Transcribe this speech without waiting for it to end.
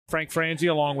Frank Frangie,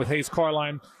 along with Hayes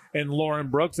Carline and Lauren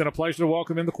Brooks, and a pleasure to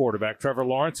welcome in the quarterback, Trevor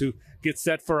Lawrence, who gets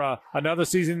set for another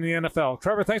season in the NFL.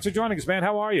 Trevor, thanks for joining us, man.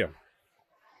 How are you?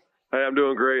 Hey, I'm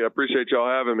doing great. I appreciate y'all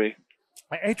having me.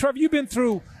 Hey, Trevor, you've been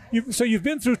through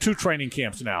 2 training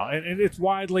camps now, and it's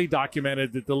widely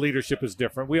documented that the leadership is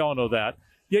different. We all know that.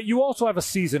 Yet you also have a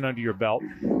season under your belt.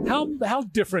 How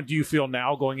different do you feel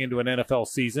now going into an NFL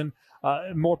season?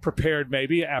 More prepared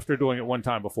maybe after doing it one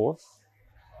time before?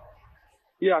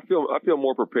 Yeah, I feel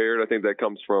more prepared. I think that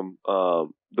comes from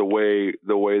the way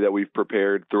that we've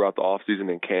prepared throughout the off season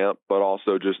and camp, but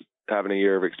also just having a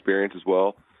year of experience as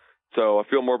well. So I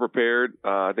feel more prepared.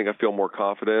 I think I feel more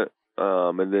confident.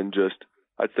 And then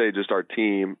I'd say our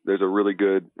team. There's a really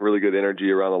good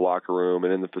energy around the locker room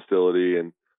and in the facility,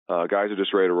 and guys are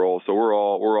just ready to roll. So we're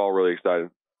all really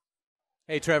excited.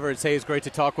 Hey, Trevor, it's Hayes. Great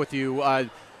to talk with you.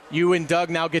 You and Doug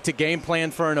now get to game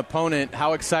plan for an opponent.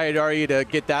 How excited are you to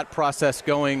get that process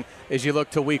going as you look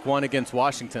to Week 1 against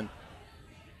Washington?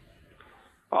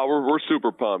 We're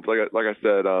super pumped. Like I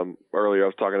said earlier, I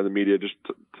was talking to the media, just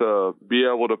to be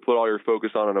able to put all your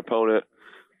focus on an opponent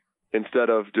instead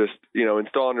of just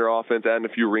installing your offense, adding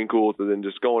a few wrinkles, and then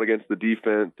just going against the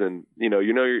defense. And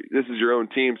this is your own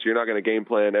team, so you're not going to game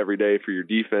plan every day for your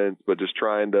defense, but just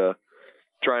trying to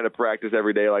practice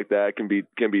every day like that can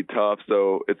be tough.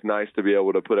 So it's nice to be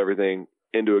able to put everything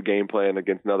into a game plan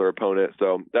against another opponent.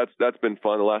 So that's been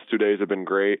fun. The last 2 days have been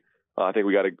great. I think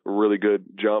we got a really good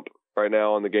jump right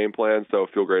now on the game plan, so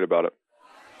feel great about it.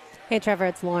 Hey, Trevor,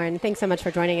 it's Lauren. Thanks so much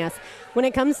for joining us. When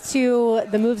it comes to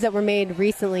the moves that were made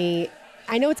recently,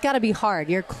 I know it's got to be hard.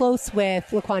 You're close with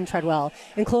Laquan Treadwell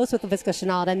and close with Laviska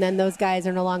Shenault, and then those guys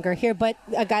are no longer here, but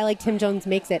a guy like Tim Jones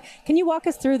makes it. Can you walk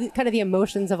us through the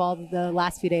emotions of all the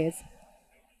last few days?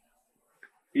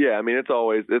 Yeah, I mean, it's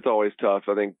always tough.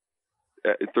 I think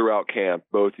throughout camp,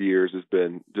 both years has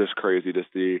been just crazy to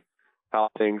see how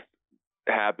things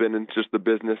happen, and just the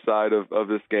business side of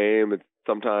this game. It's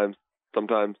sometimes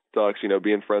sucks,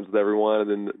 being friends with everyone,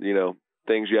 and then,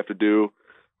 things you have to do.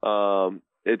 No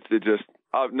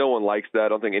one likes that. I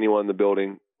don't think anyone in the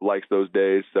building likes those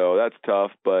days. So that's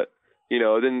tough, but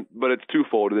it's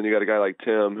twofold. And then you got a guy like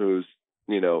Tim, who's,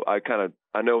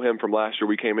 I know him from last year.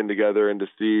 We came in together, and to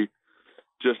see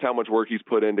just how much work he's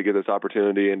put in to get this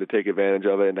opportunity and to take advantage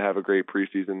of it and to have a great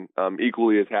preseason. I'm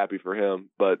equally as happy for him,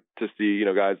 but to see,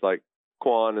 guys like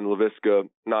Quan and Laviska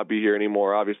not be here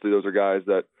anymore. Obviously those are guys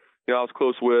that, I was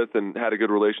close with and had a good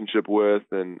relationship with,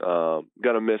 and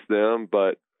gonna miss them.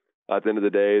 But at the end of the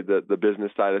day, the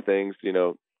business side of things,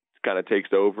 kind of takes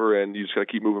over, and you just got to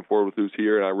keep moving forward with who's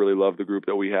here. And I really love the group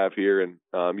that we have here, and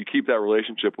you keep that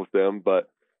relationship with them, but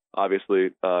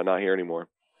obviously not here anymore.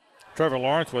 Trevor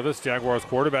Lawrence with us, Jaguars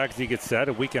quarterback, as he gets set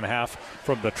a week and a half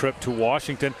from the trip to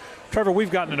Washington. Trevor,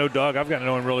 we've gotten to know Doug. I've gotten to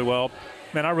know him really well.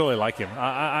 Man, I really like him.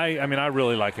 I mean, I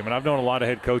really like him, and I've known a lot of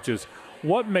head coaches.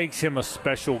 What makes him a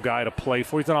special guy to play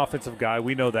for? He's an offensive guy.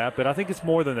 We know that, but I think it's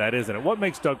more than that, isn't it? What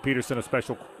makes Doug Pederson a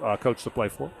special coach to play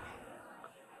for?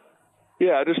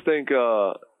 Yeah, I just think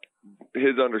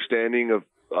his understanding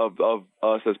of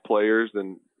us as players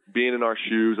and being in our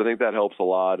shoes, I think that helps a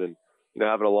lot. And,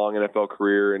 having a long NFL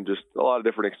career and just a lot of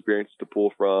different experiences to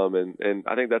pull from. And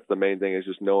I think that's the main thing, is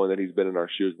just knowing that he's been in our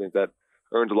shoes. I think that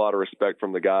earns a lot of respect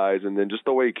from the guys. And then just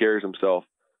the way he carries himself.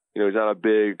 He's not a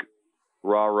big,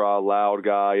 rah-rah, loud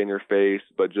guy in your face,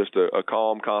 but just a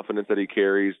calm confidence that he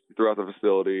carries throughout the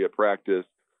facility, at practice,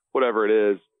 whatever it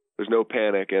is. There's no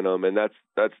panic in him, and that's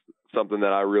something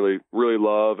that I really, really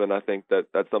love, and I think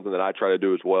that's something that I try to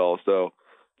do as well. So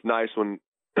it's nice when,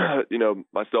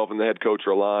 myself and the head coach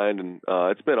are aligned, and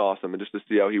it's been awesome, and just to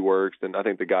see how he works, and I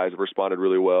think the guys have responded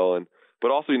really well,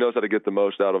 but also he knows how to get the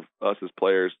most out of us as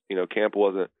players. Camp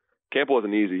wasn't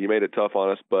easy. He made it tough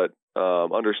on us, but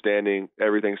understanding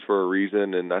everything's for a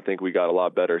reason, and I think we got a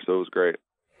lot better, so it was great.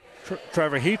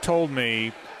 Trevor, he told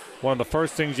me one of the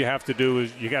first things you have to do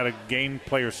is you got to gain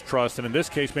players' trust, and in this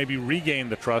case maybe regain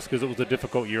the trust, because it was a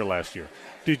difficult year last year.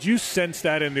 Did you sense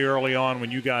that in the early on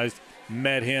when you guys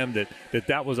met him,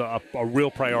 that was a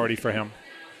real priority for him?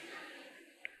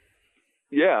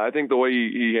 Yeah, I think the way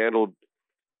he handled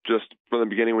just from the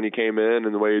beginning when he came in,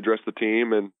 and the way he addressed the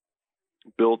team and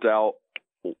built out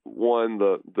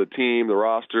the team, the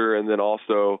roster, and then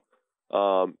also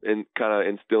in kind of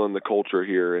instilling the culture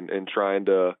here and trying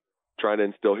to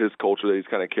instill his culture that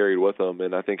he's kind of carried with him.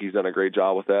 And I think he's done a great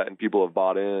job with that, and people have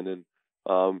bought in, and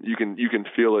you can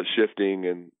feel it shifting,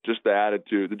 and just the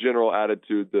attitude, the general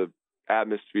attitude, the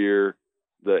atmosphere,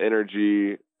 the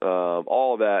energy,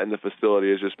 all of that in the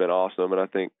facility has just been awesome. And I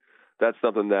think that's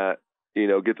something that,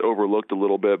 gets overlooked a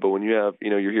little bit, but when you have,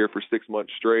 you're here for 6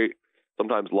 months straight,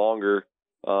 sometimes longer,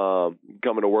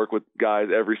 coming to work with guys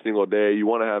every single day. You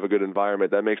want to have a good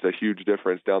environment. That makes a huge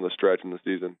difference down the stretch in the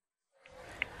season.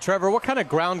 Trevor, what kind of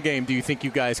ground game do you think you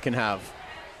guys can have?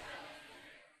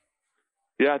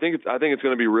 Yeah, I think it's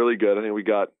going to be really good. I think we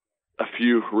got a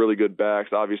few really good backs.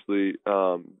 Obviously,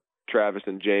 Travis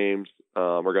and James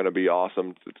are going to be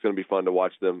awesome. It's going to be fun to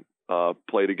watch them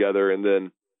play together. And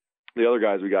then the other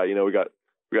guys we got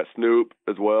Snoop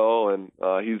as well, and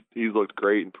he's looked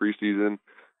great in preseason.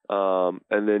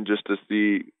 And then just to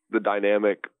see the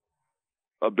dynamic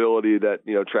ability that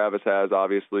Travis has,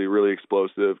 obviously really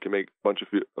explosive, can make a bunch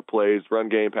of plays, run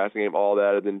game, passing game, all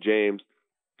that. And then James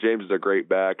is a great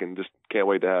back, and just can't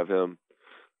wait to have him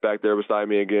back there beside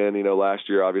me again. Last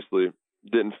year obviously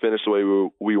didn't finish the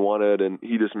way we wanted, and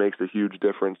he just makes a huge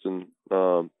difference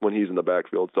when he's in the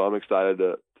backfield. So I'm excited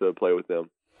to play with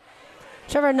him.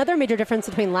 Trevor, another major difference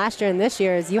between last year and this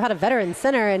year is you had a veteran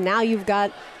center, and now you've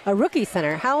got a rookie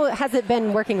center. How has it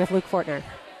been working with Luke Fortner?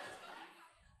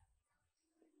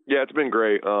 Yeah, it's been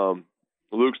great.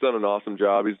 Luke's done an awesome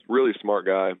job. He's a really smart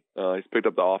guy. He's picked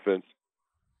up the offense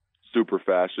super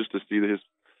fast. Just to see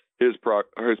his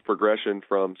progression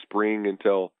from spring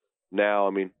until now.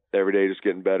 I mean, every day just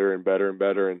getting better and better and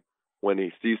better. And when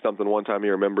he sees something one time, he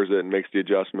remembers it and makes the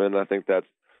adjustment. And I think that's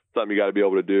something you got to be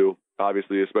able to do,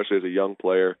 obviously, especially as a young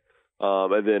player.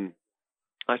 And then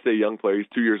I say young player, he's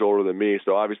 2 years older than me,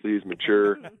 so obviously he's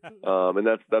mature. And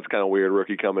that's kind of weird,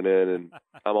 rookie coming in, and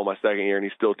I'm on my second year, and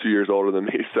he's still 2 years older than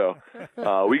me. So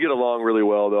we get along really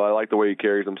well, though. I like the way he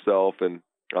carries himself, and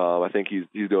I think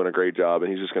he's doing a great job,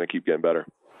 and he's just going to keep getting better.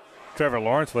 Trevor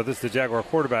Lawrence with us, the Jaguar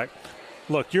quarterback.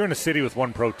 Look, you're in a city with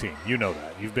one pro team. You know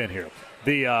that. You've been here.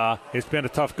 It's been a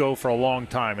tough go for a long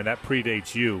time, and that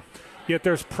predates you. Yet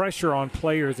there's pressure on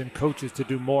players and coaches to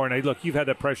do more. And, look, you've had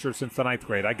that pressure since the ninth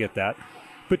grade. I get that.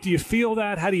 But do you feel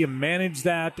that? How do you manage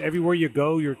that? Everywhere you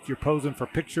go, you're posing for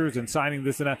pictures and signing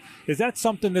this and that. Is that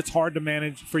something that's hard to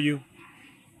manage for you?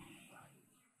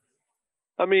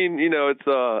 I mean,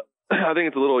 it's I think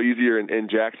it's a little easier in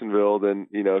Jacksonville than,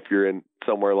 if you're in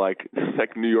somewhere like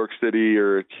New York City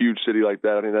or a huge city like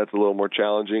that. I think that's a little more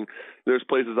challenging. There's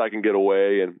places I can get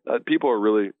away, and people are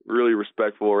really, really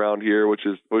respectful around here, which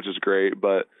is great.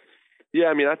 But yeah,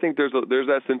 I mean, I think there's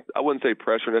that sense. I wouldn't say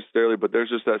pressure necessarily, but there's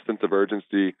just that sense of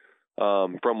urgency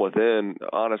from within.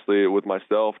 Honestly, with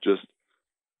myself, just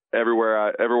everywhere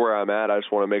I'm at, I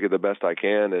just want to make it the best I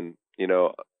can, and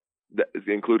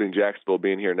including Jacksonville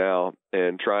being here now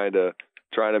and trying to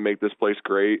make this place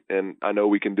great. And I know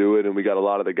we can do it, and we got a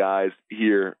lot of the guys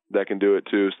here that can do it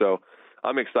too. So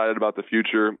I'm excited about the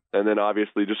future. And then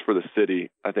obviously just for the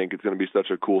city, I think it's going to be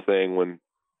such a cool thing when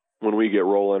we get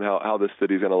rolling, how this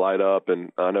city's going to light up.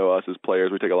 And I know us as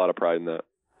players, we take a lot of pride in that.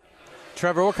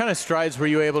 Trevor, what kind of strides were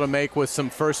you able to make with some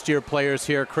first-year players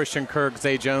here, Christian Kirk,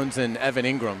 Zay Jones, and Evan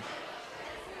Ingram?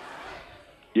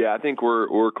 Yeah, I think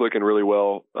we're clicking really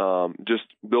well. Just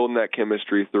building that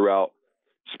chemistry throughout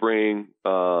spring, the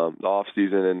off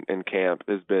season, and camp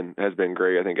has been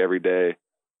great. I think every day,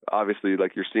 obviously,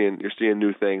 like you're seeing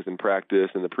new things in practice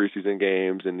and the preseason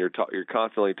games, and you're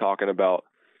constantly talking about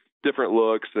different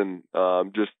looks and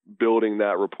just building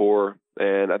that rapport.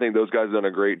 And I think those guys have done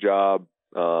a great job.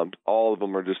 All of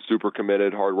them are just super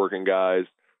committed, hardworking guys,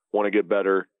 want to get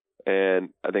better. And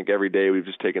I think every day we've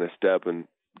just taken a step and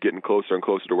getting closer and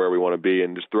closer to where we want to be.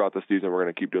 And just throughout the season, we're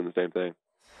going to keep doing the same thing.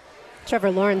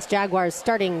 Trevor Lawrence, Jaguars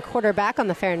starting quarterback on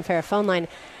the Fair and Fair phone line.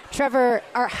 Trevor,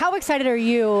 how excited are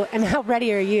you and how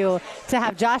ready are you to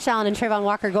have Josh Allen and Trayvon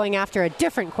Walker going after a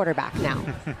different quarterback now?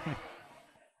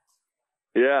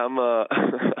 Yeah,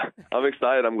 I'm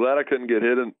excited. I'm glad I couldn't get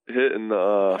hit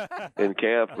in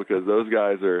camp, because those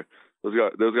guys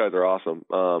are awesome.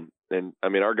 And I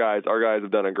mean, our guys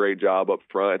have done a great job up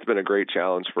front. It's been a great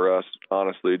challenge for us,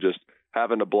 honestly, just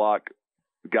having to block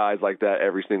guys like that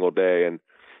every single day. And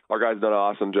our guys have done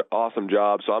an awesome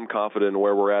job. So I'm confident in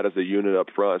where we're at as a unit up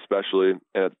front, especially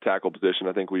at the tackle position.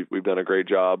 I think we've done a great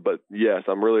job. But yes,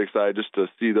 I'm really excited just to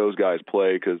see those guys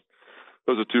play, because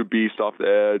those are two beasts off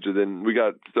the edge. And then we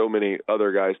got so many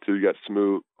other guys too. You got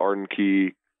Smoot, Arden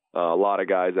Key, a lot of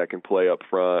guys that can play up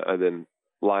front, and then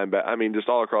linebacker. I mean, just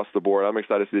all across the board. I'm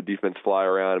excited to see the defense fly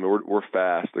around. I mean, we're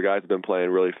fast. The guys have been playing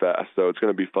really fast, so it's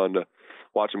going to be fun to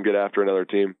watch them get after another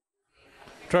team.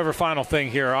 Trevor, final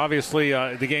thing here. Obviously,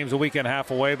 the game's a week and a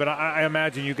half away, but I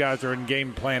imagine you guys are in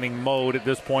game planning mode at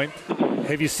this point.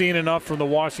 Have you seen enough from the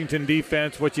Washington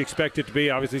defense, what you expect it to be?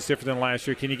 Obviously, it's different than last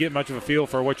year. Can you get much of a feel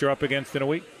for what you're up against in a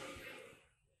week?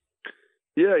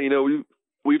 Yeah,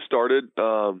 we've started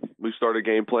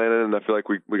game planning, and I feel like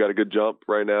we got a good jump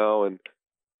right now and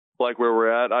like where we're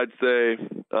at. I'd say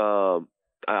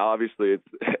obviously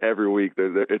it's every week.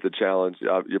 It's a challenge.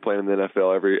 You're playing in the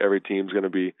NFL. Every team's going to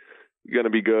be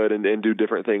good and do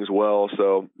different things well.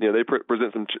 So they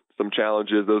present some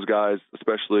challenges. Those guys,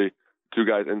 especially two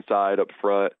guys inside up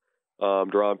front,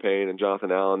 Deron Payne and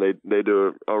Jonathan Allen, they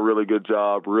do a really good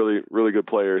job. Really good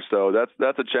players. So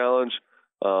that's a challenge.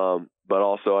 But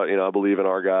also, I believe in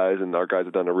our guys, and our guys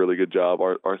have done a really good job.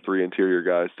 Our three interior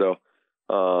guys. So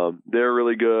they're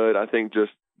really good. I think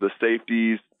just the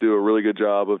safeties do a really good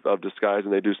job of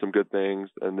disguising. They do some good things,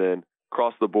 and then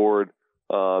across the board,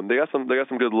 they got some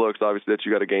good looks. Obviously, that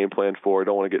you got a game plan for. I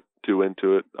don't want to get too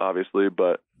into it, obviously,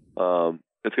 but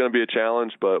it's going to be a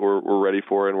challenge. But we're ready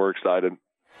for it, and we're excited.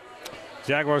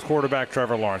 Jaguars quarterback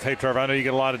Trevor Lawrence. Hey, Trevor, I know you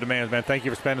get a lot of demands, man. Thank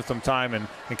you for spending some time and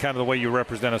kind of the way you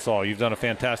represent us all. You've done a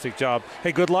fantastic job.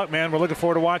 Hey, good luck, man. We're looking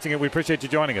forward to watching it. We appreciate you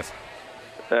joining us.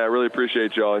 I really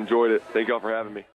appreciate y'all. Enjoyed it. Thank y'all for having me.